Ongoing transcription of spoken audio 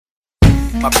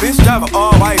My bitch drive a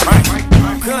all white rank.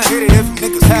 Couldn't hit it if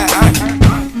niggas had iron.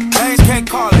 Lanes can't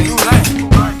call it, you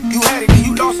lame. You had it and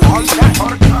you lost all your time.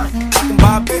 I can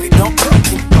buy a Billy, don't talk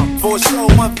to me. For a show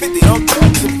 150, don't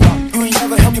talk to me. You ain't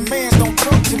never help your mans, don't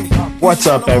talk to me. What's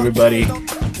up, everybody?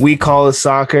 We call it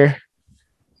soccer.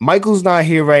 Michael's not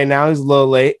here right now. He's a little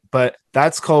late, but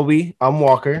that's Colby. I'm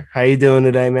Walker. How you doing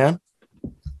today, man?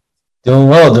 Doing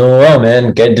well,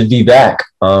 man. Good to be back.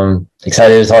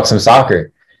 Excited to talk some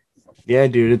soccer. Yeah,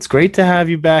 dude, it's great to have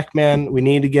you back, man. We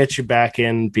need to get you back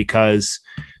in because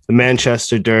the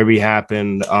Manchester Derby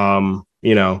happened.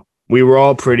 We were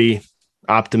all pretty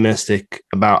optimistic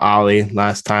about Ali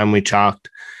last time we chalked.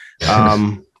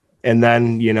 And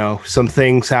then, some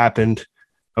things happened,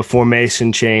 a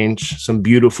formation change, some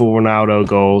beautiful Ronaldo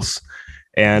goals.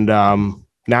 And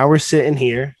now we're sitting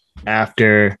here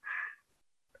after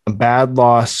a bad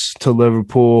loss to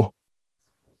Liverpool,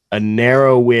 a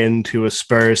narrow win to a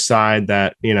Spurs side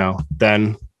that,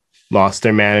 then lost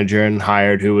their manager and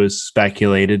hired who was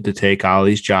speculated to take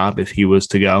Ollie's job if he was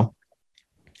to go.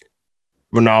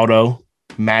 Ronaldo,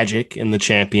 magic in the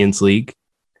Champions League,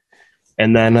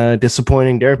 and then a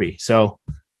disappointing derby. So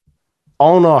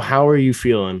all in all, how are you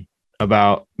feeling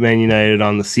about Man United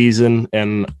on the season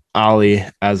and Ollie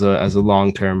as a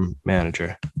long-term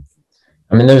manager?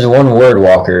 I mean, there's one word,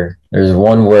 Walker. There's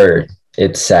one word.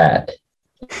 It's sad.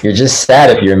 You're just sad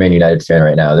if you're a Man United fan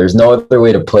right now. There's no other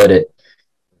way to put it.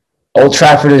 Old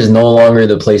Trafford is no longer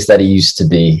the place that it used to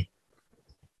be.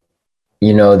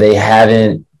 They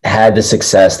haven't had the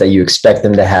success that you expect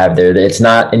them to have there. It's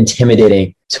not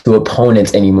intimidating to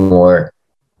opponents anymore,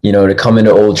 to come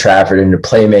into Old Trafford and to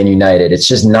play Man United. It's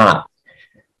just not.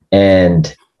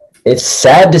 And it's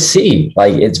sad to see.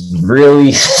 It's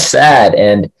really sad.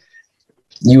 And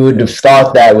you would have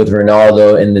thought that with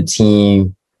Ronaldo and the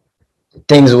team,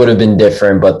 things would have been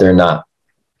different, but they're not.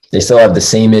 They still have the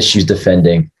same issues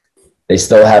defending. They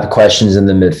still have questions in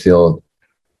the midfield.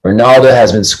 Ronaldo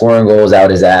has been scoring goals out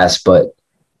his ass, but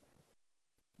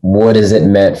what has it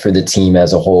meant for the team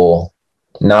as a whole?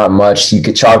 Not much. You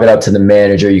could chalk it up to the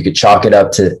manager. You could chalk it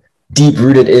up to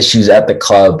deep-rooted issues at the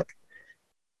club.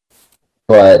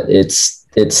 But it's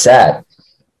sad.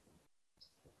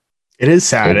 It is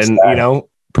sad.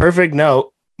 Perfect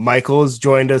note. Michael has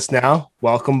joined us now.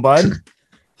 Welcome, bud.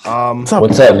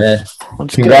 What's up, man?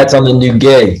 Congrats on the new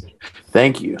gig.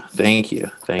 Thank you.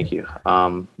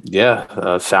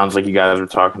 Sounds like you guys are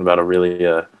talking about a really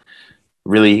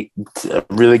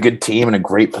good team in a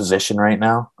great position right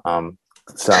now.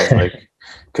 Sounds like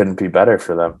couldn't be better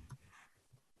for them.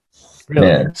 Really?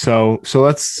 Man. So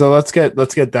let's get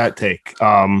that take.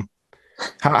 How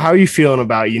are you feeling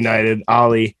about United,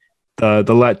 Ollie? The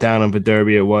letdown of a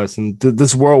derby it was, and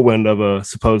this whirlwind of a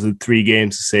supposed 3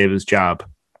 games to save his job.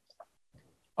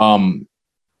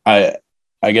 I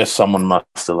guess someone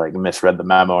must have misread the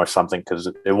memo or something,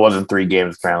 because it wasn't 3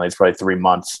 games. Apparently, it's probably 3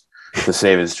 months to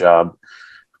save his job,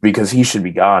 because he should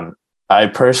be gone. I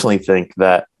personally think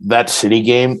that City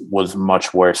game was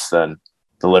much worse than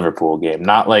the Liverpool game.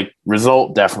 Not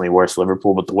result, definitely worse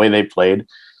Liverpool, but the way they played,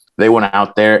 they went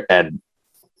out there and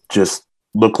just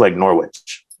looked like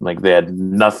Norwich. They had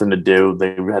nothing to do.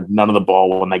 They had none of the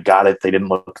ball. When they got it, they didn't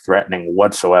look threatening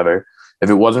whatsoever. If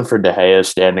it wasn't for De Gea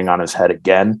standing on his head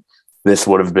again, this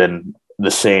would have been the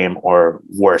same or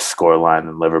worse scoreline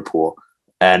than Liverpool.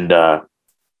 And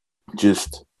you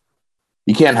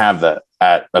can't have that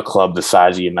at a club the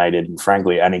size of United, and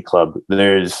frankly, any club.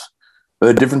 There's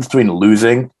the difference between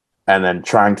losing and then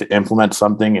trying to implement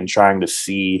something and trying to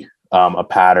see a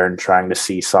pattern, trying to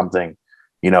see something,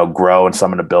 grow and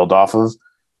something to build off of.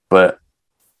 But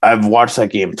I've watched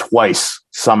that game twice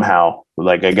somehow.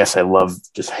 I guess I love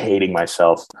just hating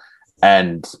myself.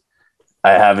 And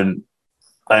I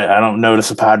don't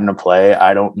notice a pattern of play.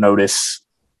 I don't notice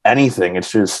anything.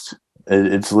 It's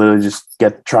literally just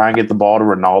try and get the ball to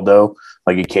Ronaldo,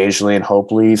 occasionally, and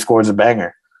hopefully he scores a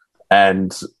banger.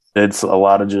 And it's a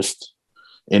lot of just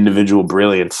individual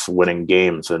brilliance winning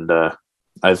games. And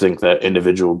I think that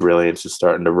individual brilliance is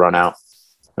starting to run out,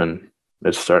 and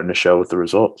it's starting to show with the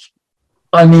results.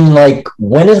 I mean,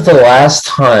 when is the last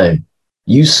time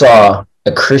you saw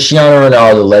a Cristiano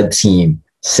Ronaldo-led team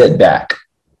sit back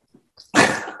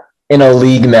in a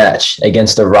league match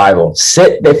against a rival?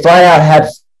 They flat out had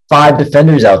 5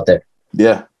 defenders out there.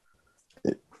 Yeah.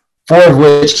 4 of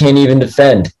which can't even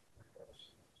defend.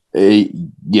 They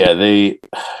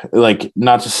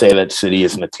not to say that City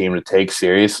isn't a team to take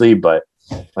seriously, but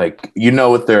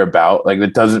what they're about.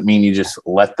 It doesn't mean you just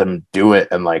let them do it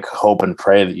and hope and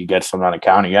pray that you get some on a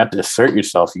counter. You have to assert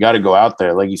yourself. You got to go out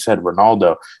there. Like you said,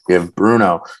 Ronaldo, you have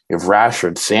Bruno, you have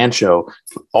Rashford, Sancho,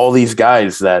 all these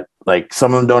guys that Like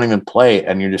some of them don't even play,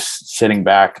 and you're just sitting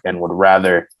back and would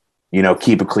rather,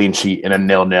 keep a clean sheet in a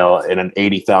 0-0 in an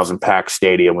 80,000 pack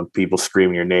stadium with people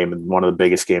screaming your name in one of the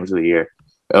biggest games of the year,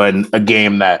 and a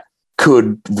game that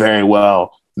could very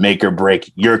well make or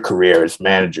break your career as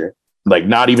manager. Like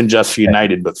not even just for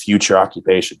United, but future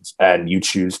occupations. And you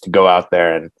choose to go out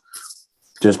there and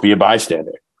just be a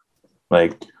bystander.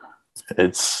 Like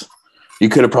you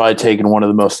could have probably taken one of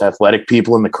the most athletic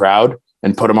people in the crowd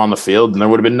and put him on the field, and there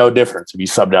would have been no difference if you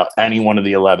subbed out any one of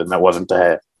the 11 that wasn't De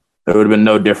Gea. There would have been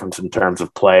no difference in terms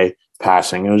of play,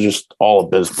 passing. It was just all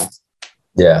abysmal.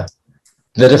 Yeah.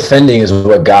 The defending is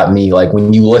what got me. Like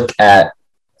when you look at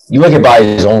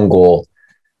Bailly's own goal,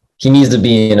 he needs to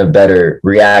be in a better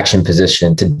reaction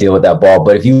position to deal with that ball.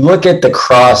 But if you look at the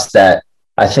cross that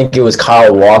I think it was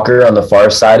Kyle Walker on the far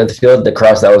side of the field, the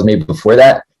cross that was made before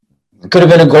that, it could have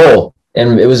been a goal.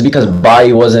 And it was because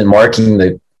Bailly wasn't marking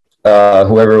the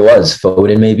whoever it was,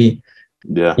 Foden maybe.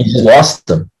 Yeah. He just lost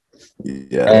them.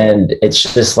 Yeah. And it's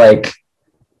just like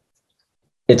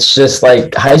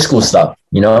high school stuff,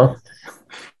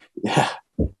 Yeah.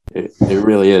 It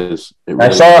really is. I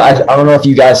don't know if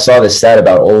you guys saw the stat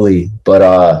about Ole,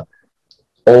 but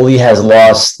Ole has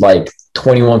lost like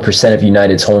 21% of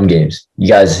United's home games. You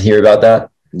guys hear about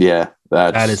that? Yeah.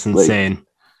 That is insane. Like,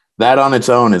 that on its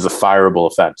own is a fireable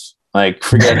offense. Like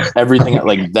forget everything.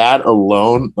 Like that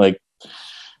alone, like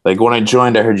when I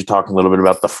joined, I heard you talking a little bit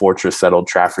about the fortress that Old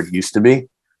Trafford used to be.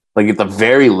 Like at the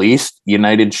very least,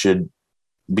 United should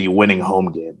be winning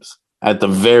home games at the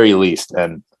very least.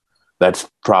 And that's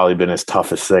probably been his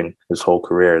toughest thing his whole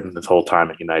career and his whole time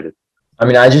at United. I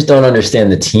mean, I just don't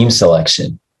understand the team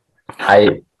selection.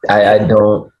 I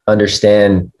don't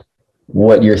understand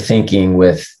what you're thinking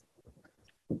with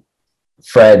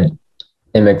Fred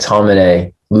and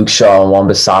McTominay, Luke Shaw and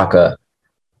Wan-Bissaka,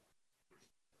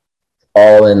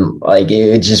 all in, like,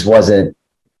 it just wasn't,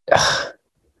 it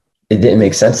didn't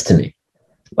make sense to me.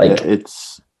 Like,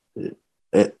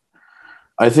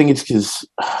 I think it's because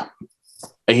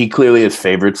he clearly has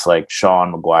favorites, like Shaw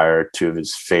and Maguire, two of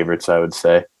his favorites, I would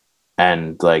say.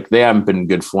 And like, they haven't been in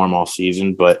good form all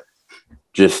season, but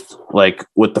just like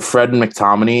with the Fred and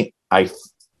McTominay, I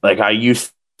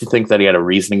used to think that he had a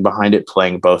reasoning behind it,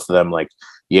 playing both of them. Like,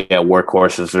 yeah,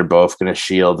 workhorses are both going to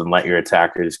shield and let your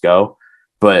attackers go.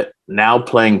 But now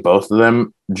playing both of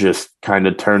them just kind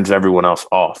of turns everyone else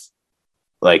off.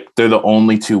 Like, they're the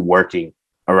only two working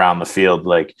around the field.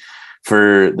 Like,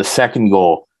 for the second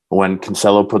goal, when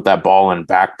Cancelo put that ball in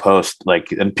back post,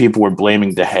 like, and people were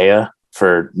blaming De Gea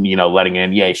for, letting it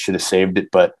in. Yeah, he should have saved it.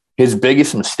 But his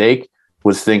biggest mistake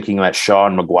was thinking that Shaw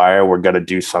and Maguire were going to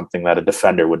do something that a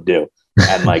defender would do.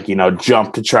 And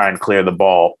jump to try and clear the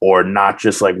ball, or not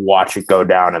just like watch it go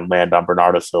down and land on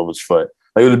Bernardo Silva's foot.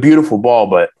 Like, it was a beautiful ball,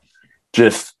 but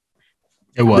just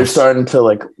they're starting to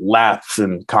like lapse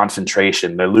in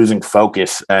concentration. They're losing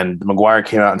focus. And Maguire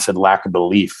came out and said lack of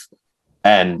belief.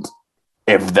 And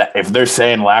if they're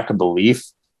saying lack of belief,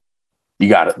 you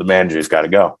got it. The manager's got to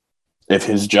go. If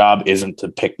his job isn't to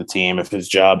pick the team, if his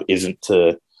job isn't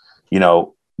to,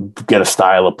 get a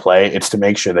style of play, it's to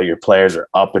make sure that your players are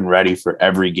up and ready for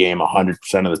every game 100%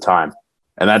 of the time.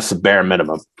 And that's the bare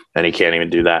minimum. And he can't even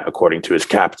do that according to his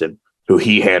captain, who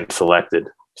he hand selected.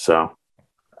 So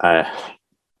I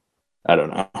don't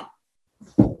know.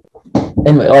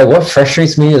 And like, what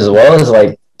frustrates me as well is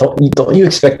like, don't you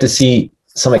expect to see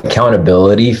some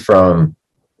accountability from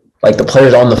like the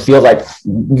players on the field? Like,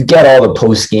 you get all the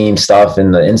post-game stuff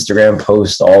and the Instagram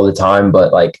posts all the time,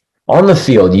 but like on the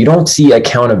field, you don't see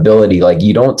accountability. Like,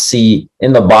 you don't see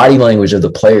in the body language of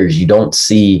the players, you don't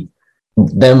see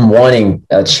them wanting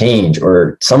a change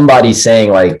or somebody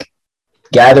saying like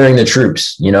gathering the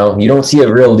troops, you don't see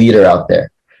a real leader out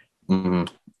there.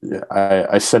 Mm-hmm. Yeah,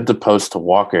 I sent a post to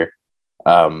Walker.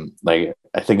 I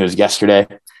think it was yesterday,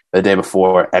 the day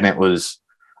before. And it was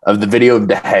of the video of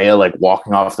De Gea, like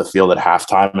walking off the field at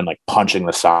halftime and like punching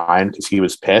the sign because he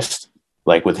was pissed,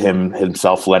 like with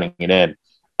himself letting it in.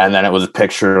 And then it was a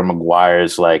picture of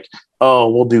Maguire's like, oh,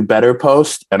 we'll do better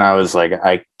post. And I was like,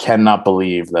 I cannot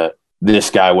believe that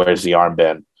this guy wears the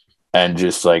armband and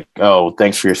just like, oh,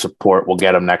 thanks for your support. We'll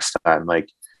get him next time. Like,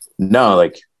 no,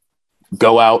 like,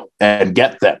 go out and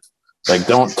get them. Like,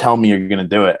 don't tell me you're going to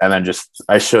do it. And then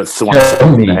I showed someone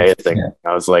the thing. Yeah.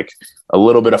 I was like, a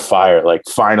little bit of fire. Like,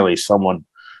 finally someone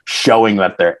showing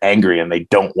that they're angry and they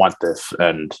don't want this.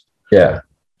 And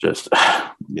it's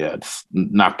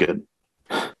not good.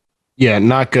 Yeah,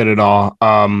 not good at all.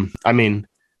 I mean,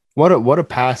 What a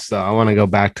pass though. I want to go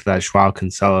back to that Joao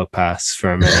Cancelo pass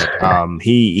for a minute.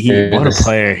 He what a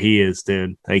player he is,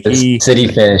 dude. Like City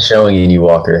fan showing you,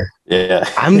 Walker. Yeah.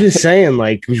 I'm just saying,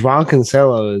 like Joao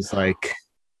Cancelo is like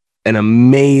an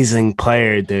amazing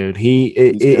player, dude.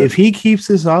 If he keeps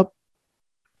this up,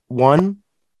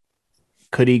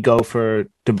 could he go for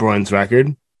De Bruyne's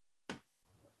record?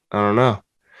 I don't know.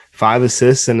 5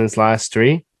 assists in his last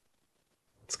 3.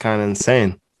 It's kind of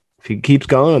insane. If he keeps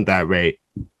going at that rate,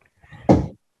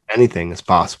 anything is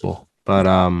possible. But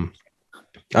I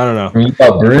don't know. You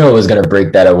thought Bruno was going to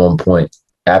break that at one point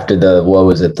after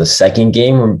the second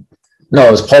game? No,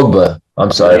 it was Pogba.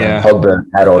 I'm sorry, Yeah. Pogba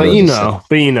had all. But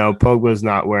Pogba's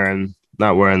not wearing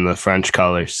the French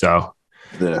colors, so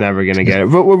never gonna get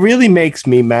it. But what really makes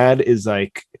me mad is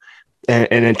like, and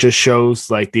it just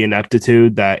shows like the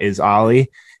ineptitude that is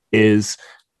Ollie. Is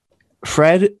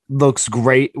Fred looks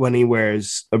great when he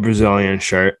wears a Brazilian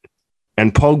shirt,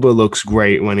 and Pogba looks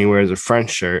great when he wears a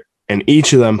French shirt, and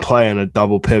each of them play in a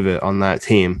double pivot on that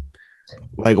team.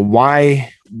 Like,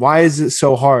 why is it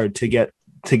so hard to get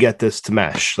this to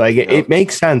mesh? Like, it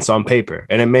makes sense on paper,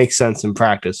 and it makes sense in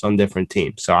practice on different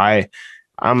teams. So I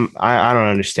don't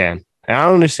understand. And I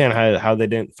don't understand how they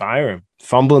didn't fire him.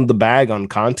 Fumbling the bag on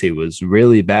Conte was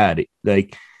really bad.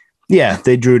 Like, yeah,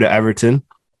 they drew to Everton.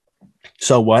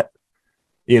 So what?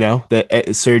 You know, the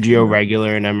Sergio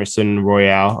Regular and Emerson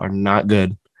Royale are not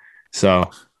good. So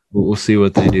we'll see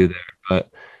what they do there. But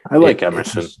I like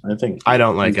Emerson. I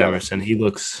don't like Emerson. He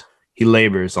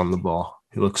labors on the ball.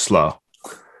 He looks slow.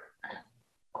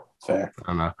 Fair. I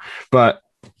don't know. But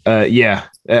yeah,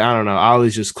 I don't know.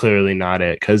 Ollie's just clearly not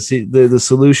it because the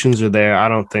solutions are there. I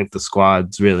don't think the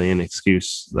squad's really an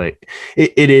excuse. Like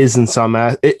it is in some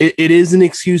it is an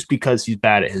excuse because he's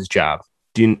bad at his job.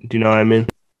 Do you know what I mean?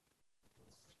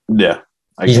 Yeah.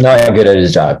 He's not good at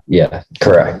his job. Yeah,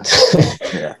 correct.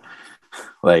 Yeah.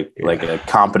 Like a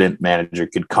competent manager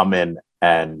could come in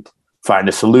and find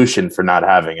a solution for not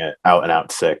having it out and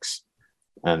out 6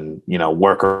 and,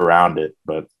 work around it.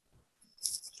 But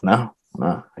no,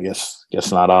 I guess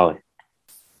not Ollie.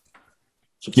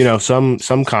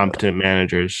 Some competent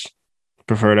managers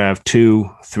prefer to have 2,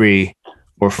 3,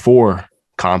 or 4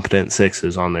 competent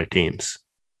 6s on their teams,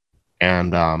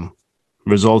 and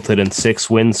resulted in 6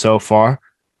 wins so far.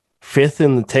 5th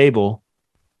in the table,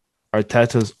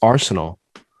 Arteta's Arsenal.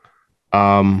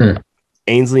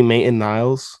 Ainsley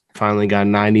Maitland-Niles finally got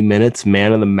 90 minutes.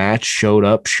 Man of the match, showed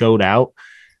up, showed out.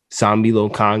 Sambi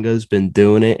Lokonga's been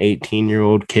doing it.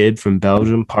 18-year-old kid from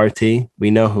Belgium, Partey. We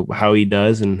know how he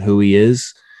does and who he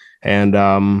is. And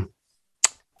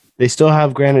they still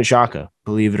have Granit Xhaka,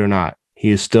 believe it or not.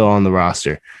 He is still on the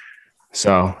roster.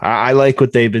 So I like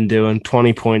what they've been doing.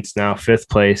 20 points now, 5th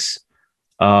place.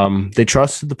 They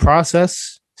trusted the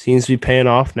process. Seems to be paying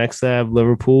off. Next they have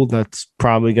Liverpool. That's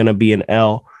probably going to be an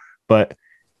L. But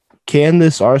can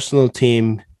this Arsenal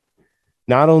team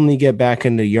not only get back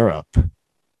into Europe,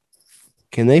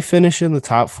 can they finish in the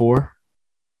top 4?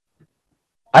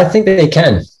 I think they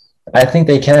can.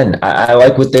 I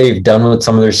like what they've done with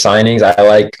some of their signings. I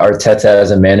like Arteta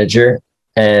as a manager.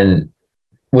 And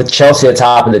with Chelsea at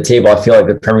top of the table, I feel like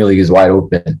the Premier League is wide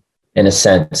open in a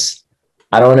sense.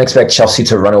 I don't expect Chelsea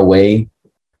to run away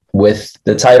with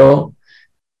the title.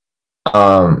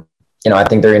 I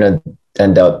think they're going to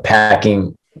end up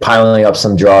piling up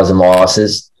some draws and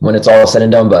losses when it's all said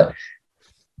and done. But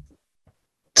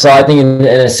so I think in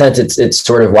a sense, it's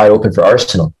sort of wide open for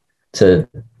Arsenal to,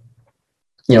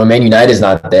 Man United is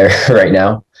not there right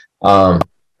now.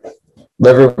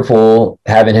 Liverpool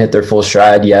haven't hit their full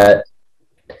stride yet.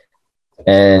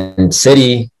 And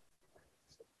City,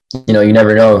 you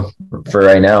never know for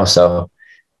right now. So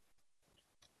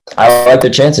I like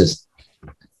their chances.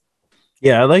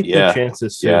 Yeah, I like their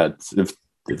chances too. Yeah,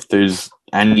 if there's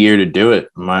any year to do it,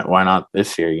 why not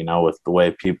this year, with the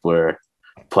way people are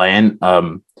playing?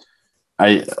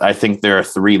 I think there are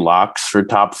 3 locks for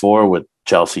top 4 with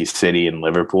Chelsea, City, and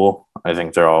Liverpool. I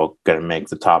think they're all going to make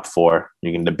the top 4.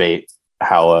 You can debate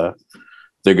how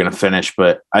they're going to finish,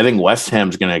 but I think West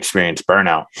Ham's going to experience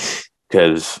burnout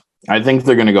because I think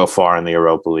they're going to go far in the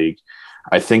Europa League.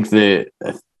 I think they're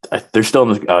still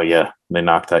in the they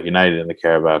knocked out United in the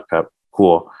Carabao Cup.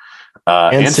 Cool.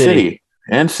 And City.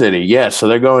 Yeah, so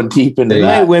they're going deep into they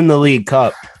that. might win the League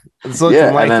Cup. It's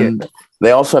looking like and then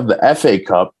they also have the FA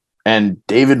Cup, and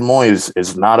David Moyes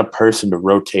is not a person to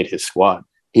rotate his squad.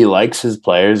 He likes his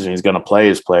players, and he's going to play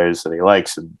his players that he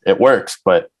likes, and it works.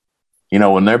 But,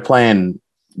 when they're playing,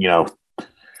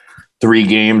 3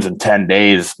 games in 10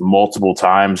 days multiple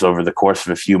times over the course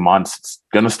of a few months, it's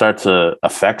going to start to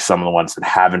affect some of the ones that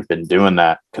haven't been doing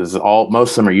that, because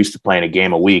most of them are used to playing a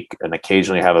game a week and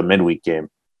occasionally have a midweek game.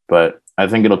 But I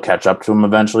think it'll catch up to them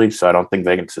eventually, so I don't think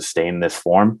they can sustain this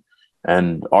form.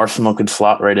 And Arsenal could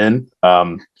slot right in.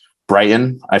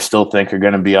 Brighton, I still think, are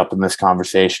going to be up in this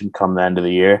conversation come the end of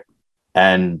the year.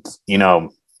 And,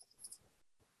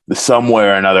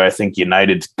 somewhere or another, I think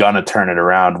United's going to turn it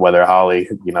around, whether Ollie,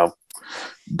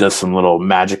 does some little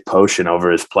magic potion over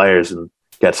his players and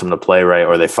gets them to play right,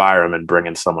 or they fire him and bring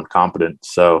in someone competent.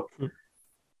 So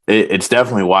it's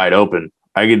definitely wide open.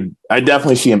 I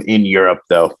definitely see him in Europe,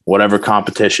 though, whatever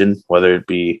competition, whether it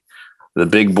be the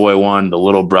big boy one, the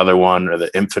little brother one, or the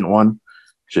infant one,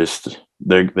 just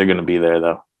they're going to be there,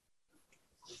 though.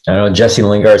 I know Jesse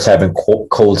Lingard's having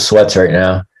cold sweats right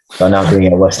now about not being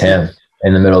at West Ham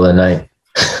in the middle of the night.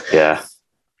 Yeah,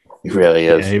 he really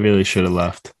is. Yeah, he really should have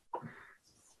left.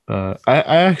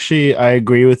 I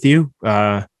agree with you.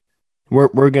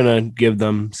 We're gonna give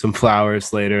them some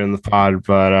flowers later in the pod,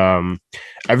 but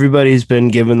everybody's been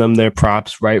giving them their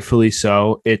props, rightfully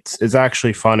so. It's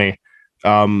actually funny.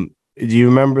 Do you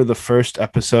remember the first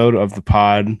episode of the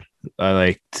pod,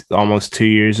 almost 2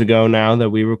 years ago now, that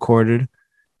we recorded?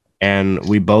 And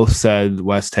we both said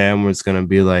West Ham was going to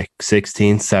be like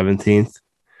 16th, 17th.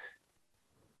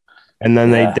 And then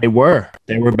they were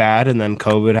bad. And then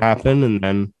COVID happened. And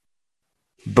then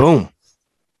boom,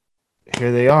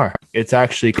 here they are. It's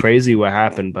actually crazy what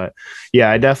happened. But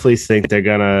yeah, I definitely think they're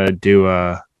going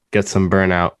to get some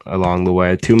burnout along the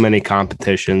way. Too many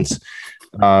competitions.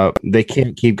 They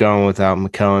can't keep going without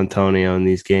Mikel Antonio in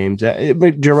these games.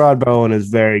 Gerard Bowen is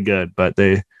very good, but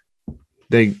they're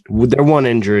one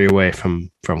injury away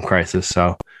from crisis.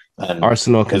 So And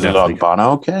Arsenal can is definitely.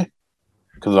 Ogbonna okay?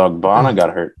 Because Ogbonna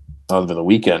got hurt over the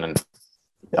weekend, and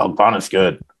Ogbonna's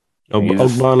good.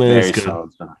 Ogbonna is good.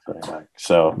 Solid back.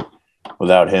 So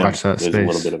without him, Watch that there's a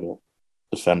little bit of a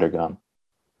defender gone.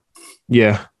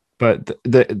 Yeah, but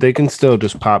they can still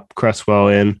just pop Cresswell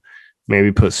in,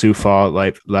 maybe put Soufal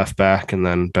at left back, and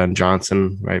then Ben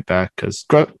Johnson right back, because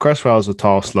Cresswell is a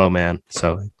tall, slow man,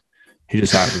 so he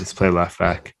just happens to play left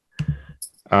back.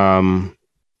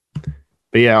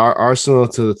 But yeah, Arsenal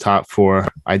to the top 4.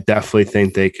 I definitely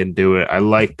think they can do it. I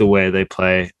like the way they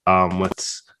play.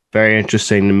 What's very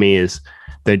interesting to me is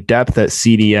their depth at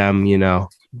CDM.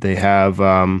 They have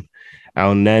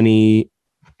Elneny,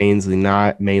 Ainsley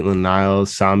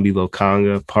Maitland-Niles, Sambi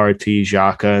Lokanga, Partey,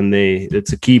 Xhaka, and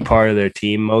it's a key part of their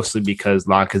team, mostly because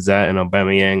Lacazette and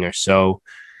Aubameyang are so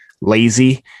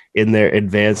lazy in their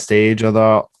advanced stage,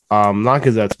 although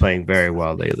Lacazette's playing very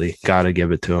well lately. Got to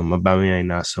give it to him. Aubameyang,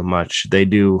 not so much. They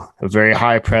do a very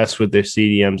high press with their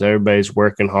CDMs. Everybody's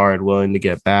working hard, willing to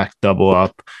get back, double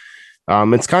up.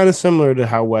 It's kind of similar to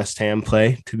how West Ham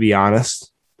play, to be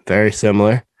honest. Very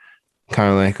similar.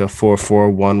 Kind of like a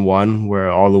 4-4-1-1,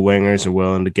 where all the wingers are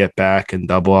willing to get back and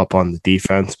double up on the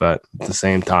defense, but at the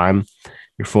same time,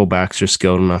 your fullbacks are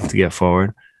skilled enough to get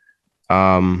forward.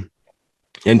 And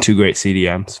 2 great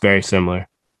CDMs, very similar.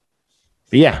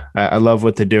 But yeah, I love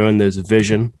what they're doing. There's a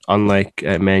vision, unlike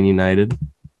at Man United.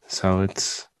 So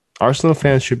Arsenal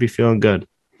fans should be feeling good,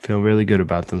 feel really good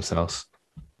about themselves.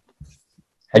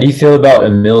 How do you feel about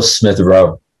Emile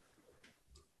Smith-Rowe?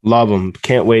 Love him.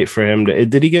 Can't wait for him to.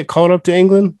 Did he get called up to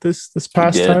England this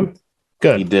past time?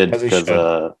 Good. He did, because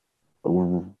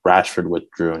Rashford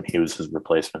withdrew and he was his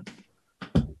replacement.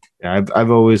 Yeah,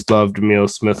 I've always loved Emile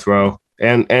Smith-Rowe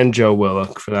and Joe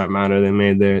Willock, for that matter.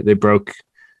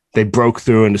 They broke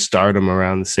through into stardom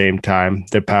around the same time.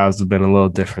 Their paths have been a little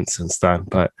different since then,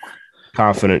 but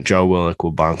confident Joe Willock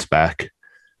will bounce back.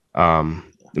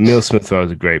 Emile Smith-Rowe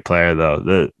is a great player,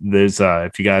 though. There's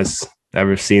if you guys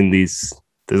ever seen these,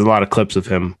 there's a lot of clips of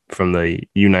him from the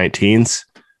U19s.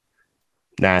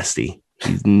 Nasty.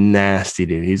 He's nasty,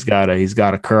 dude. He's got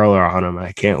a curler on him.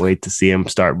 I can't wait to see him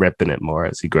start ripping it more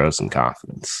as he grows in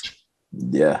confidence.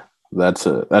 Yeah,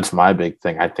 that's my big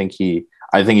thing. I think he's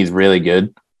really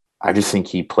good. I just think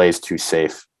he plays too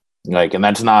safe. And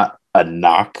that's not a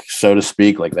knock, so to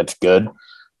speak. That's good.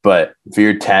 But if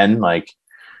you're 10,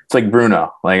 it's like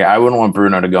Bruno. I wouldn't want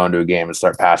Bruno to go into a game and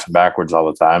start passing backwards all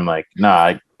the time.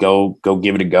 Go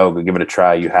give it a go. Go give it a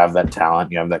try. You have that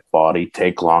talent. You have that quality.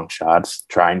 Take long shots.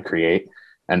 Try and create.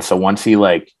 And so once he,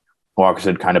 Walker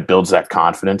said, kind of builds that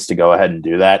confidence to go ahead and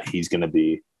do that, he's gonna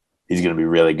be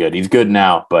really good. He's good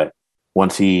now, but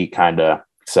once he kind of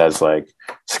says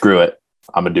screw it,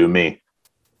 I'm gonna do me,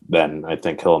 then I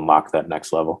think he'll unlock that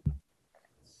next level.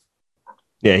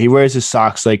 Yeah, he wears his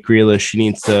socks like Grealish. He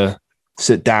needs to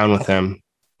sit down with him,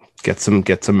 get some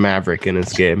Maverick in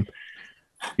his game.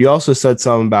 You also said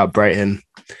something about Brighton.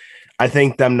 I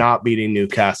think them not beating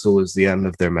Newcastle was the end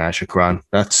of their Magic run.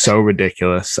 That's so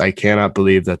ridiculous. I cannot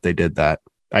believe that they did that.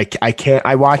 I can't.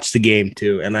 I watched the game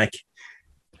too, and I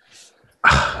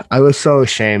was so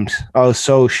ashamed. I was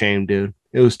so ashamed, dude.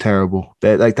 It was terrible.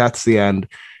 That's the end.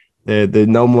 The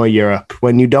no more Europe.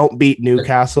 When you don't beat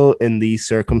Newcastle in these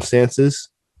circumstances,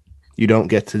 you don't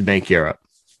get to make Europe.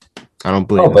 I don't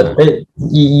believe but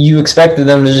you expected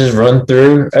them to just run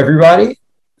through everybody?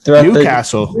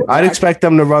 Newcastle. I'd expect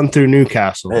them to run through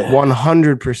Newcastle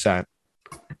 100%.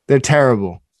 They're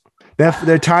terrible.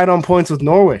 They're tied on points with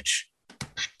Norwich,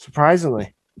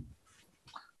 surprisingly.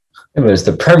 It was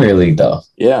the Premier League, though.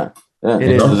 Yeah. It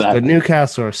is. The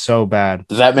Newcastle are so bad.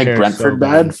 Does that make Brentford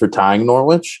bad for tying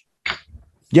Norwich?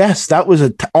 Yes, that was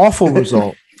an awful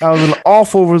result. That was an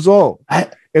awful result.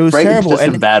 It was terrible. Just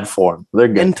in bad form. They're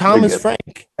good. And Thomas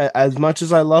Frank, as much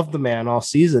as I love the man all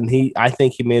season, I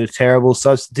think he made a terrible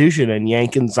substitution and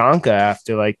yanking Zonka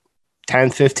after like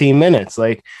 10, 15 minutes.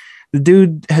 Like the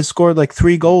dude has scored like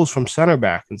 3 goals from center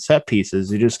back and set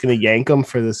pieces. You're just gonna yank him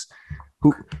for this.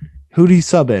 Who do you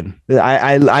sub in?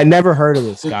 I never heard of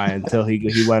this guy until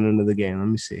he went into the game. Let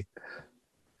me see.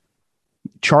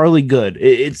 Charlie Good.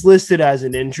 It's listed as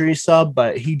an injury sub,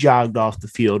 but he jogged off the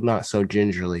field not so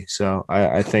gingerly. So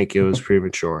I think it was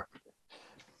premature.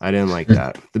 I didn't like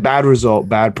that. The bad result,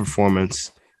 bad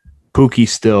performance. Pookie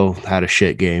still had a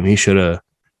shit game. He should have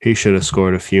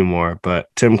scored a few more, but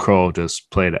Tim Krul just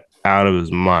played out of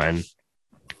his mind.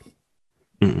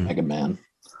 Like a man.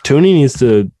 Tooney needs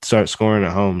to start scoring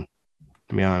at home.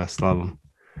 To be honest, love him.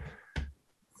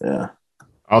 Yeah.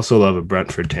 Also love a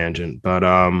Brentford tangent, but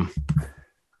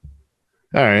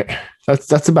all right,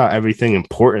 that's about everything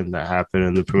important that happened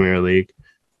in the Premier League.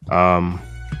 We'll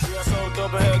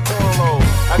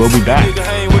be back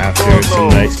after some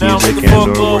nice music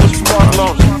and or words from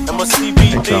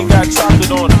Thanks, got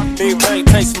chocolate on it. Big bank,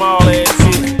 take small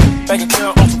ass shit. Bank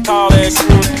account on some tall ass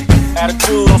shit.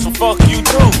 Attitude on some fuck you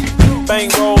too. Bang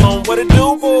roll on what it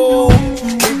do, boo.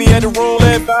 We be at the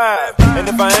roulette vibe. And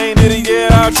if I ain't hit it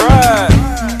yet, I'll try.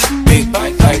 Big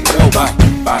bank, take little bank.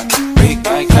 Big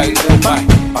bank, take little bank.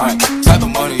 Type of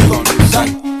money you gon' need to say.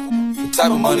 The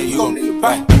type of money you gon' need to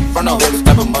pay. Front of the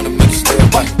type of money make you stay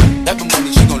away. Type of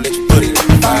money she gon' let you put it in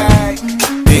the bank.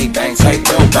 Big bank, take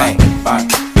little bank.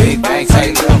 Big bank,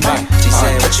 take little bank. She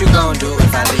said, what you gon' do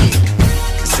if I leave?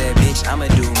 I said, bitch, I'ma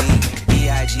do me.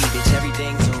 B.I.G., bitch,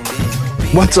 everything zoomed in.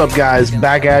 What's up, guys?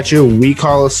 Back at you. We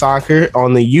Call It Soccer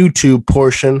on the YouTube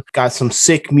portion. Got some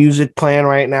sick music playing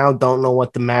right now. Don't know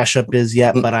what the mashup is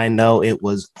yet, but I know it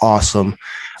was awesome.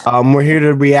 We're here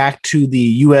to react to the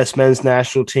U.S. men's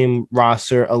national team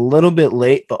roster a little bit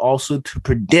late, but also to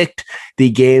predict the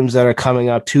games that are coming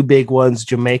up. 2 big ones,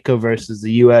 Jamaica versus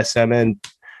the USMNT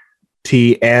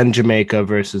and Jamaica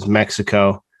versus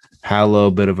Mexico. Had a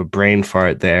little bit of a brain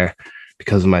fart there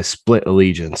because of my split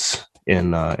allegiance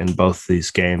in both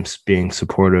these games, being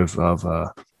supportive of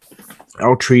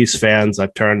El Trees fans.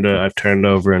 I've turned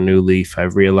over a new leaf.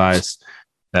 I've realized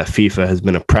that FIFA has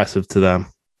been oppressive to them,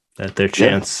 that their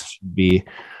chants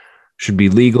should be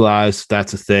legalized.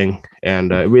 That's a thing.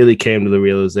 And it really came to the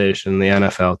realization the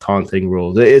NFL taunting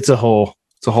rules. It's a whole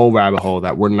rabbit hole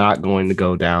that we're not going to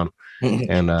go down.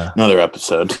 And another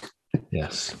episode.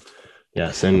 Yes.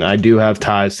 And I do have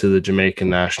ties to the Jamaican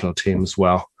national team as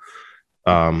well.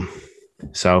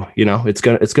 So, it's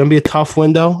gonna be a tough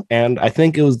window, and I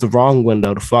think it was the wrong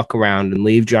window to fuck around and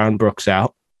leave John Brooks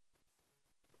out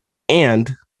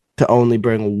and to only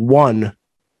bring one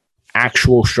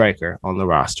actual striker on the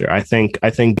roster. I think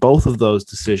both of those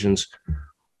decisions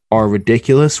are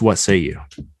ridiculous. What say you?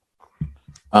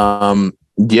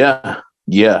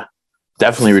 Yeah,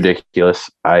 definitely ridiculous.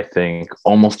 I think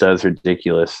almost as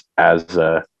ridiculous as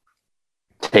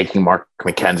taking Mark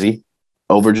McKenzie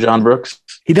over John Brooks.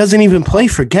 He doesn't even play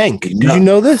for Genk. Did you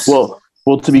know this? Well,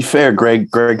 to be fair,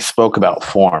 Greg spoke about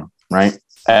form, right?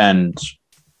 And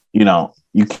you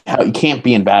can't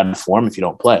be in bad form if you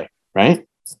don't play, right?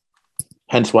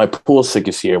 Hence why Pulisic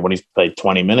is here when he's played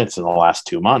 20 minutes in the last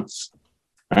 2 months,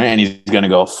 right? And he's going to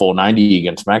go full 90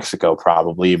 against Mexico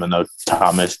probably, even though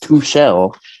Thomas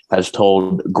Tuchel has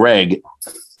told Greg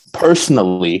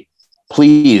personally,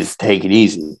 please take it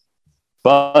easy.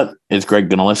 But is Greg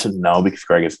going to listen? No, because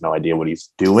Greg has no idea what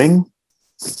he's doing.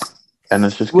 And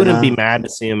it's just wouldn't be mad to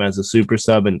see him as a super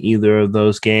sub in either of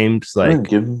those games. Like,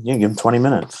 give him 20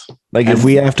 minutes. Like, if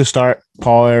we have to start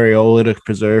Paul Areola to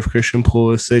preserve Christian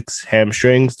Pulisic's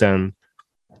hamstrings, then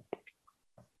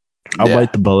I'll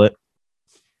bite the bullet.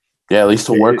 Yeah, at least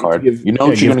he'll work hard. What you're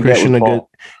going to get with Paul.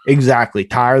 Exactly.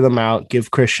 Tire them out. Give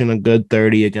Christian a good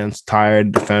 30 against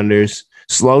tired defenders.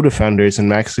 slow defenders in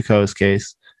Mexico's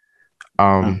case.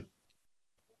 Yeah,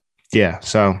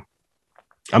 so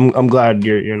I'm glad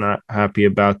you're not happy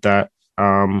about that.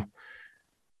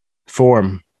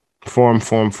 Form.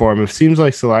 It seems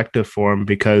like selective form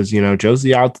because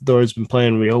Josie Altidore has been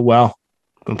playing real well.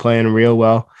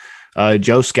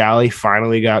 Joe Scally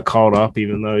finally got called up,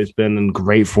 even though he's been in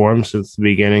great form since the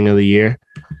beginning of the year.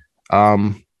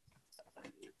 That's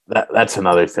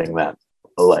another thing that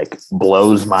like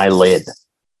blows my lid.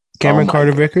 Cameron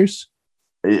Carter-Vickers,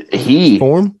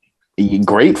 form.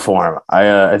 Great form.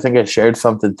 I think I shared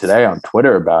something today on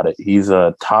Twitter about it. He's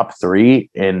a top 3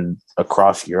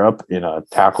 across Europe in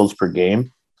tackles per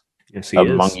game. Yes, he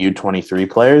among is.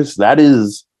 U23 players. That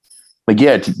is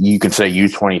you could say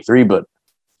U23, but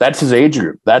that's his age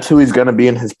group. That's who he's going to be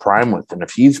in his prime with. And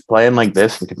if he's playing like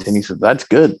this and continues, that's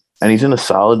good. And he's in a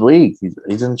solid league.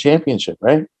 He's in the championship,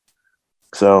 right?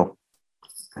 So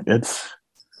it's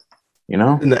in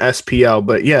the SPL,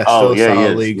 but yeah, still a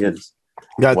solid league.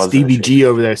 Got Stevie G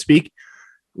over there.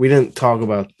 We didn't talk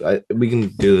about. We can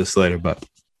do this later, but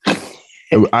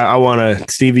I want to.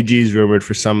 Stevie G's rumored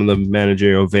for some of the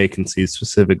managerial vacancies,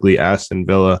 specifically Aston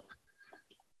Villa.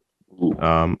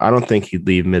 I don't think he'd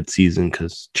leave mid-season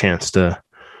because chance to.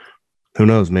 Who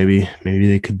knows? Maybe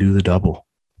they could do the double.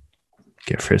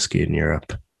 Get frisky in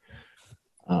Europe.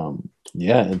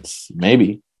 Yeah, it's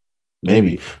maybe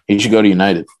he should go to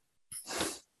United.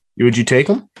 Would you take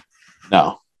him?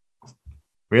 No.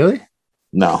 Really?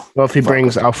 No. Well, if he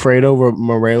brings Alfredo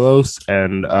Morelos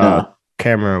and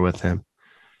Camera with him.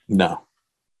 No.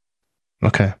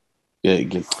 Okay. Yeah,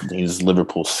 he's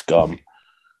Liverpool scum.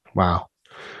 Wow.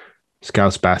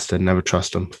 Scouts bastard. Never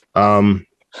trust him. The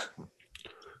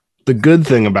good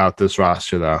thing about this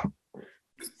roster, though,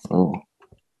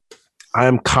 I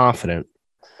am confident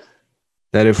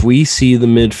that if we see the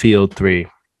midfield 3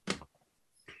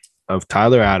 of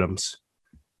Tyler Adams,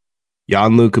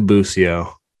 Gianluca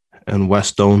Busio, and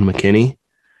Weston McKennie,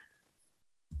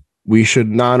 we should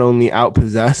not only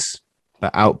outpossess,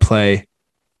 but outplay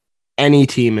any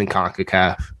team in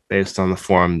CONCACAF based on the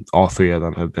form all 3 of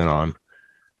them have been on.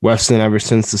 Weston, ever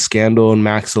since the scandal and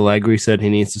Max Allegri said he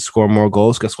needs to score more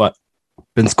goals, guess what?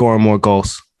 Been scoring more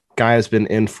goals. Guy has been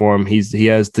in form. He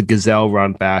has the Gazelle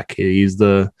run back. He's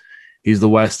the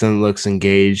Weston that looks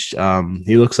engaged.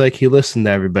 He looks like he listened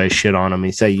to everybody shit on him.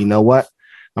 He said, you know what?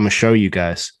 I'm going to show you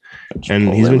guys.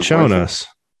 And he's been showing us.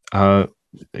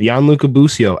 Gianluca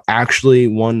Busio actually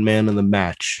won man of the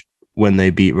match when they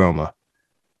beat Roma.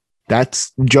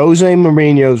 That's Jose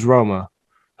Mourinho's Roma,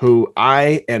 who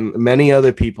I and many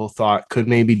other people thought could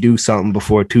maybe do something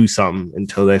before 2-something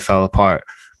until they fell apart.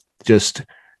 Just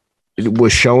it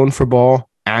was showing for ball,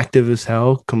 active as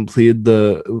hell, completed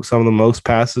some of the most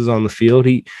passes on the field.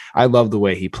 I love the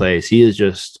way he plays. He is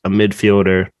just a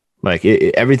midfielder. Like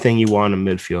everything you want a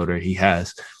midfielder, he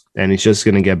has. And he's just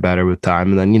going to get better with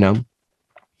time. And then,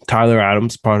 Tyler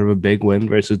Adams, part of a big win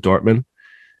versus Dortmund.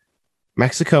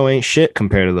 Mexico ain't shit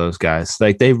compared to those guys.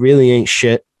 Like, they really ain't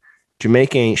shit.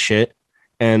 Jamaica ain't shit.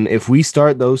 And if we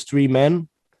start those 3 men,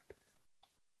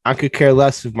 I could care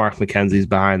less if Mark McKenzie's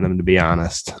behind them, to be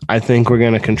honest. I think we're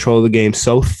going to control the game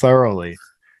so thoroughly.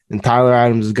 And Tyler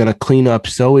Adams is going to clean up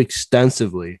so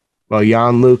extensively while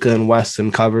Gianluca and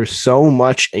Weston cover so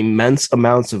much immense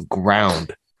amounts of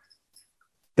ground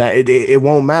that it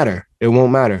won't matter. It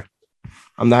won't matter.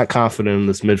 I'm that confident in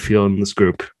this midfield in this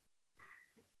group.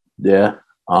 Yeah.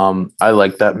 I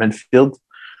like that midfield.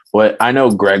 What I know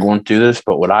Greg won't do this,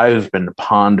 but what I've been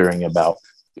pondering about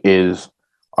is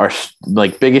our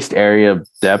biggest area of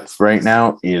depth right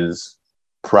now is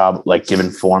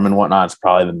given form and whatnot, it's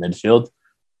probably the midfield.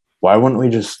 Why wouldn't we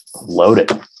just load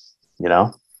it?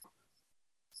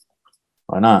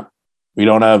 Why not? We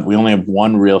only have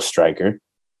one real striker.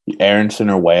 Aronson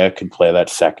or Weah could play that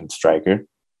second striker,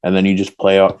 and then you just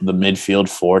play the midfield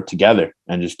 4 together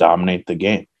and just dominate the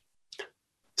game.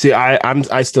 See,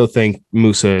 I still think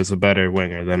Musa is a better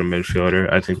winger than a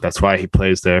midfielder. I think that's why he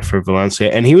plays there for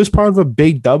Valencia, and he was part of a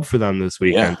big dub for them this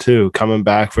weekend too, coming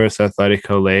back versus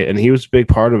Atletico late, and he was a big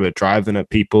part of it, driving at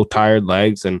people, tired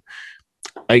legs, and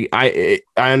I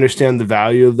understand the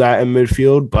value of that in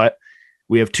midfield, but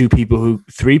we have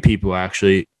 3 people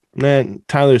actually.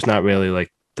 Tyler's not really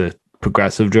like the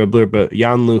progressive dribbler, but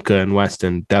Gianluca and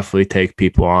Weston definitely take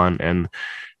people on, and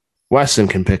Weston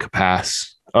can pick a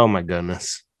pass. Oh my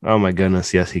goodness.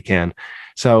 Yes, he can.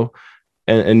 So,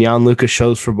 and Gianluca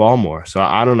shows for ball more. So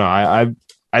I don't know.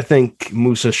 I think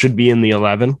Musa should be in the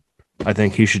 11. I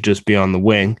think he should just be on the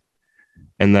wing.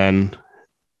 And then,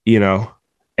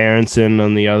 Aronson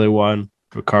on the other one,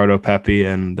 Ricardo Pepi,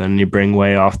 and then you bring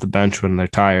Way off the bench when they're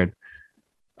tired.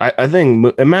 I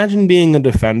think imagine being a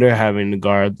defender having to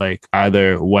guard like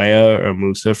either Weah or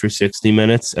Musa for 60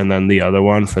 minutes and then the other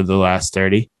one for the last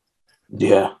 30.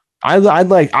 Yeah.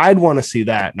 I'd want to see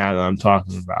that now that I'm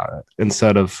talking about it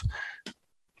instead of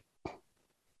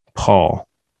Paul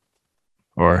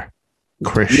or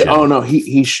Christian. Yeah, oh no,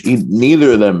 he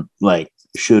neither of them like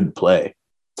should play,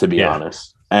 to be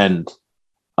honest. And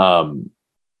I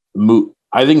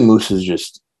think Moose is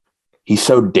just he's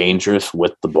so dangerous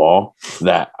with the ball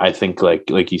that I think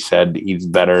like you said, he's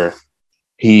better.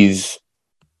 He's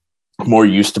more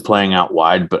used to playing out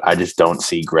wide, but I just don't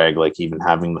see Greg like even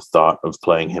having the thought of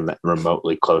playing him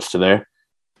remotely close to there.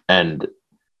 And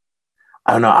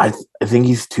I don't know. I think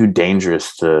he's too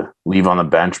dangerous to leave on the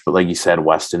bench. But like you said,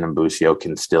 Weston and Busio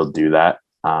can still do that.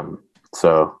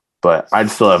 But I'd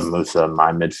still have Musa in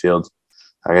my midfield.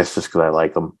 I guess just because I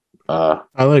like him.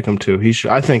 I like him too.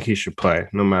 I think he should play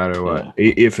no matter what.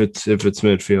 Yeah. If it's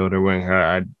midfield or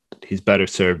wing, he's better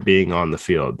served being on the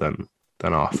field than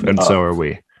off, and so are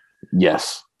we.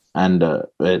 Yes, and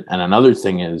another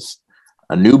thing is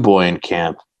a new boy in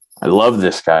camp. I love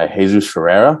this guy, Jesus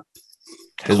Ferreira.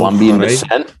 Colombian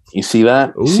descent. You see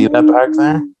that? You see that back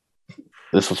there?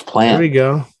 This was planned.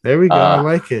 There we go. I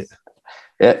like it.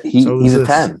 Yeah, he's a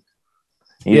 10.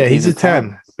 He's a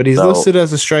 10, but he's listed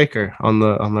as a striker on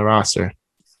the roster.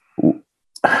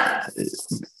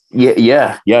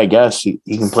 Yeah. I guess he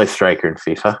can play striker in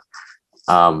FIFA.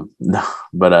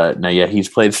 He's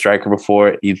played striker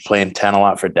before. He's playing 10 a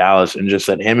lot for Dallas, and just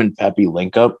that him and Pepe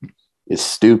link up is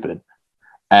stupid.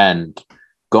 And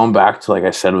going back to, like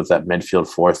I said, with that midfield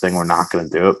 4 thing, we're not going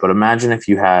to do it. But imagine if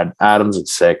you had Adams at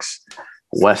 6,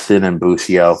 Weston and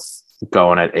Busio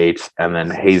going at 8, and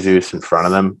then Jesus in front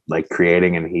of them, like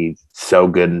creating, and he's so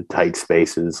good in tight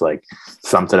spaces, like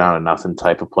something out of nothing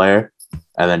type of player.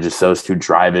 And then just those two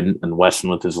driving, and Weston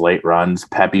with his late runs,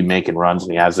 Pepe making runs,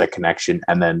 and he has that connection.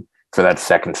 And then for that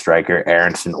second striker,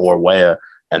 Aronson or Weah,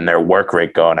 and their work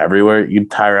rate going everywhere,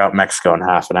 you'd tire out Mexico in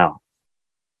half an hour.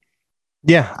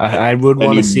 Yeah, I would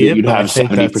want to see it. You'd have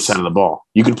 70% of the ball.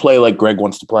 You could play like Greg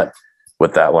wants to play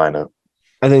with that lineup.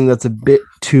 I think that's a bit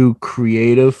too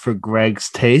creative for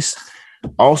Greg's taste.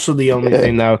 Also, the only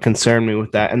thing that would concern me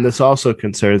with that, and this also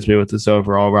concerns me with this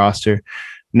overall roster,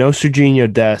 no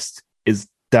Serginho Dest is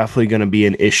definitely going to be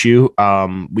an issue.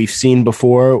 We've seen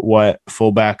before what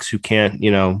fullbacks who can't,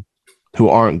 who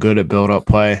aren't good at build-up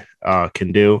play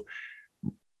can do.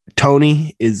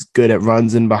 Tony is good at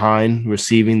runs in behind,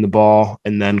 receiving the ball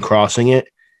and then crossing it.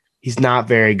 He's not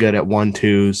very good at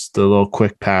 1-2s, the little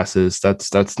quick passes.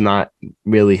 That's not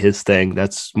really his thing.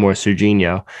 That's more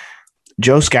Serginho.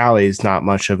 Joe Scally is not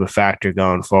much of a factor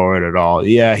going forward at all.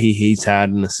 Yeah, he's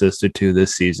had an assist or 2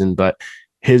 this season, but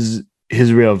his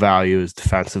real value is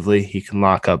defensively. He can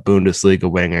lock up Bundesliga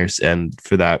wingers, and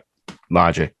for that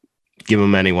logic, give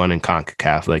him anyone in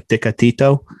CONCACAF, like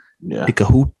Tecatito. Yeah.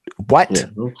 What? Yeah.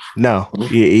 No.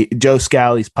 Joe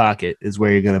Scally's pocket is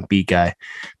where you're going to be, guy.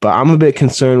 But I'm a bit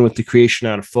concerned with the creation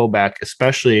out of fullback,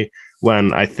 especially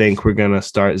when I think we're going to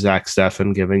start Zach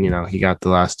Steffen, given, he got the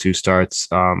last 2 starts.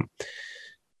 So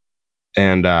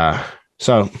I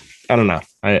don't know.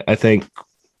 I think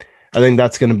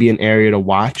that's going to be an area to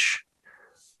watch,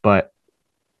 but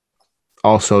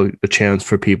also a chance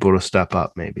for people to step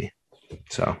up maybe.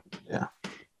 So, yeah.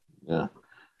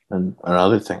 And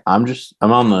another thing, I'm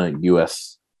on the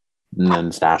U.S.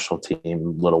 men's national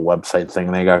team little website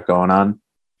thing they got going on.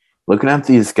 Looking at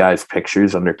these guys'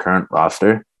 pictures under current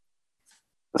roster,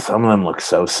 some of them look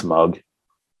so smug.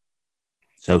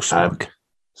 So smug.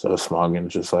 And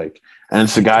just like, and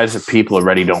it's the guys that people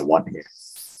already don't want here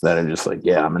that are just like,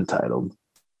 yeah, I'm entitled.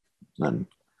 And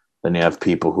then you have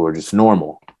people who are just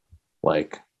normal,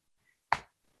 like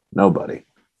nobody.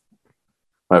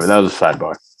 Whatever, that was a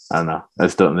sidebar. I don't know.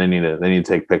 They need to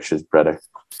take pictures better.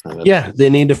 Yeah, they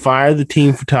need to fire the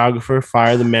team photographer,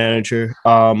 fire the manager,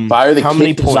 fire the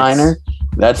kit designer.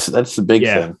 That's the big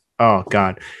thing. Oh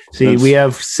God. See, we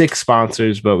have 6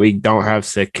 sponsors, but we don't have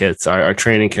sick kits. Our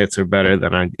training kits are better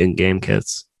than our in-game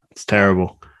kits. It's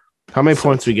terrible. How many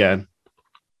points we get?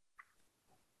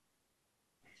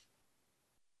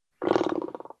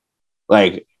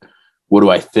 Like, what do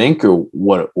I think, or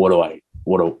what do like?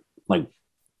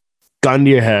 Gun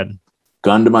to your head.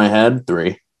 Gun to my head.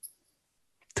 3.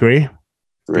 3?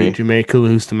 Did Jamaica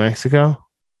lose to Mexico?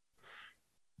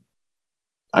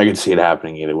 I can see it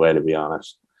happening either way, to be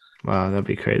honest. Wow, that'd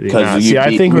be crazy.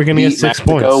 I think we're going to get 6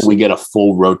 points. We get a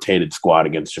full rotated squad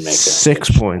against Jamaica.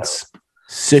 6 points.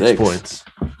 6 points.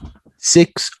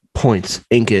 6 points.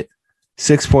 Ink it.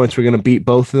 6 points. We're going to beat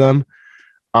both of them.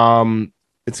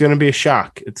 It's going to be a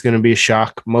shock. It's going to be a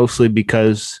shock, mostly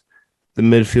because the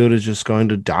midfield is just going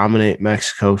to dominate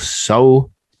Mexico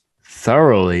so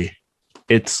thoroughly.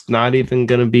 It's not even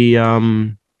going to be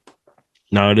no,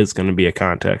 it is going to be a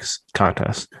contest.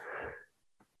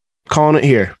 Calling it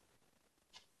here.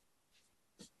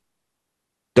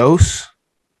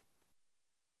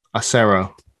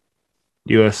 2-0.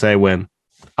 USA win.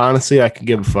 Honestly, I could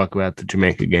give a fuck about the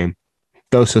Jamaica game.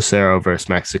 2-0 versus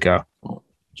Mexico.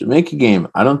 Jamaica game,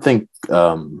 I don't think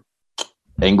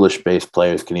English-based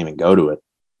players can even go to it.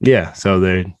 Yeah, so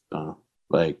they're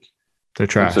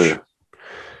trash.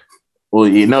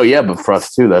 But for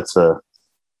us too,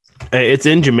 it's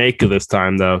in Jamaica this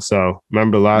time though. So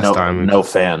remember last time, no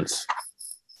fans.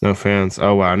 No fans.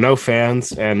 Oh wow, no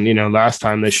fans. And last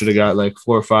time they should have got like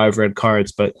 4 or 5 red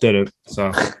cards, but didn't.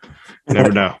 So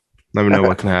never know. Never know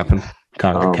what can happen.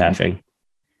 CONCACAFing.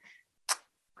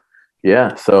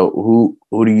 Yeah. So who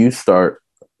do you start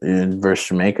in versus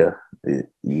Jamaica?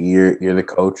 You're the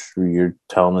coach. You're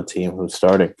telling the team who's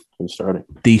starting.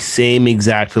 The same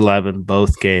exact 11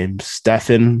 both games.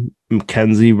 Stephen,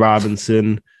 Mackenzie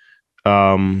Robinson,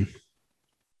 Tony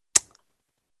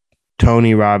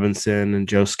Robinson, and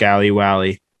Joe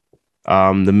Scallywally.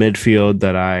 The midfield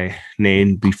that I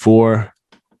named before: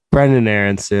 Brendan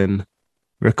Aronson,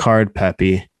 Ricard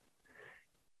Pepi.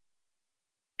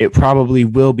 It probably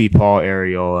will be Paul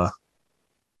Areola,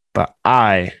 but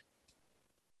I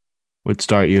would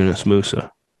start Yunus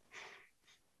Musa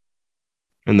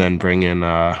and then bring in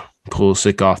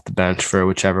Pulisic off the bench for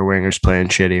whichever winger's playing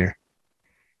shittier.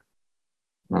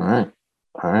 All right.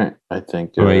 I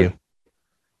think. What about you?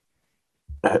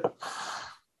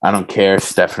 I don't care,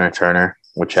 Stephen or Turner,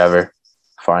 whichever.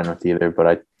 Fine with either,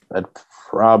 but I'd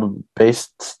probably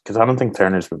because I don't think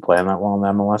Turner's been playing that well in the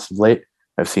MLS of late.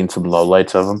 I've seen some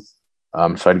lowlights of him.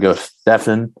 So I'd go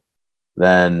Stephen,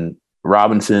 then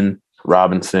Robinson,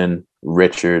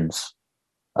 Richards,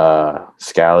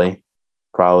 Scally,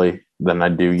 probably. Then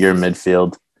I'd do your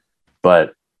midfield,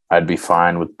 but I'd be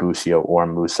fine with Busio or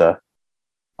Musa.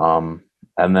 And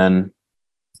then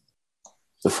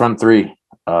the front three,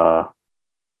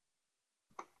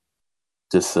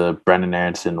 just Brendan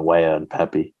Aronson, Weah, and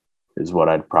Pepi is what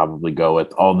I'd probably go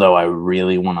with. Although I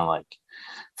really want to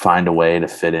find a way to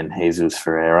fit in Jesus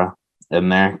Ferreira in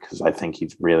there because I think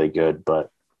he's really good,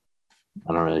 but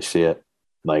I don't really see it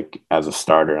as a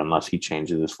starter unless he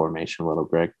changes his formation a little,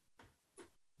 Greg.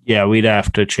 Yeah, we'd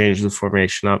have to change the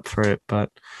formation up for it, but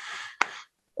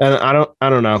and I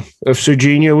don't know. If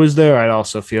Serginho was there, I'd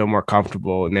also feel more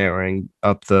comfortable narrowing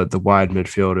up the wide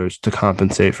midfielders to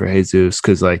compensate for Jesus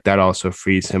because that also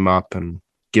frees him up and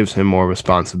gives him more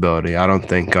responsibility. I don't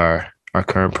think our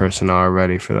current personnel are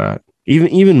ready for that.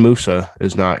 Even Musa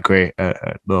is not great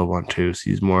at low 1-2s.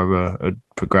 He's more of a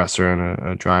progressor and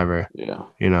a driver. Yeah.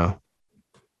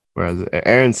 Whereas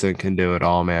Aronson can do it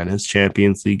all, man. His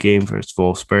Champions League game versus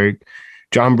Wolfsburg.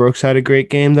 John Brooks had a great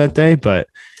game that day, but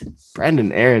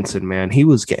Brendan Aronson, man, he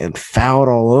was getting fouled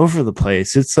all over the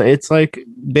place. It's like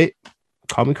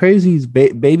call me crazy. He's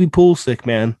baby Pulisic,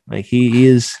 man. He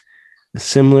is a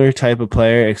similar type of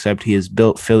player, except he is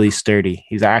built Philly sturdy.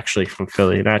 He's actually from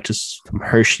Philly, not just from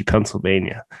Hershey,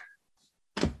 Pennsylvania.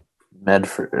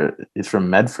 Medford. He's from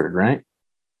Medford, right?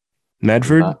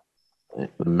 Medford?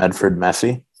 Medford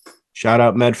Messi. Shout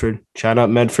out Medford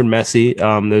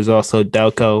Messi. There's also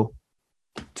Delco,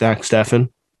 Zach Steffen,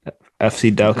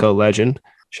 FC Delco legend.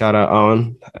 Shout out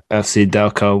Owen, FC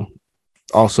Delco,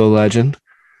 also legend.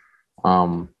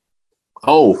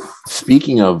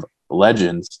 Speaking of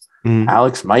legends,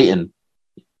 Alex Mighton.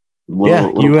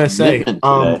 USA.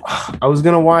 I was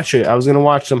gonna watch it. I was gonna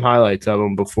watch some highlights of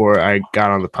him before I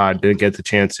got on the pod. Didn't get the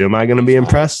chance to. Am I gonna be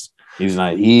impressed? He's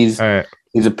not. He's a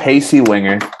pacey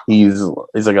winger. He's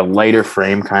like a lighter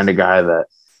frame kind of guy that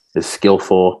is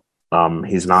skillful.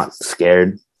 He's not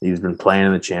scared. He's been playing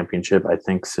in the championship, I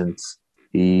think, since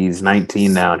he's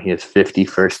 19 now, and he has 50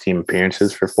 first-team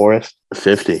appearances for Forest.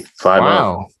 50.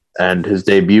 Wow. And his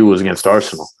debut was against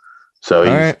Arsenal. So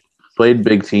he's played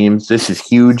big teams. This is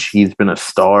huge. He's been a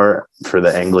star for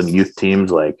the England youth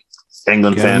teams.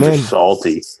 England fans are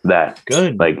salty that.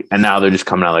 Good. And now they're just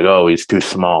coming out he's too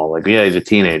small. He's a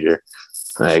teenager.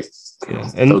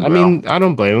 And I mean, I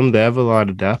don't blame them. They have a lot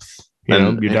of depth.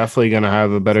 You're definitely going to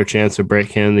have a better chance of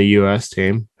breaking in the U.S.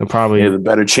 team. They'll probably have a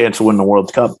better chance of winning the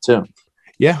World Cup, too.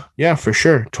 Yeah, for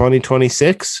sure.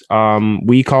 2026.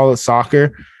 We call it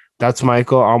soccer. That's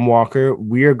Michael. I'm Walker.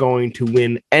 We are going to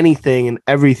win anything and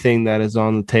everything that is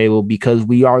on the table because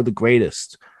we are the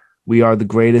greatest. We are the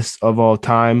greatest of all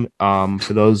time.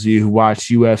 For those of you who watch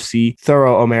UFC,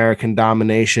 thorough American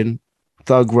domination,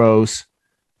 Thug Rose,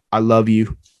 I love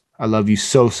you. I love you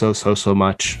so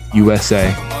much.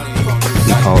 USA.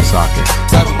 we call soccer.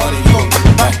 Type of money you gon'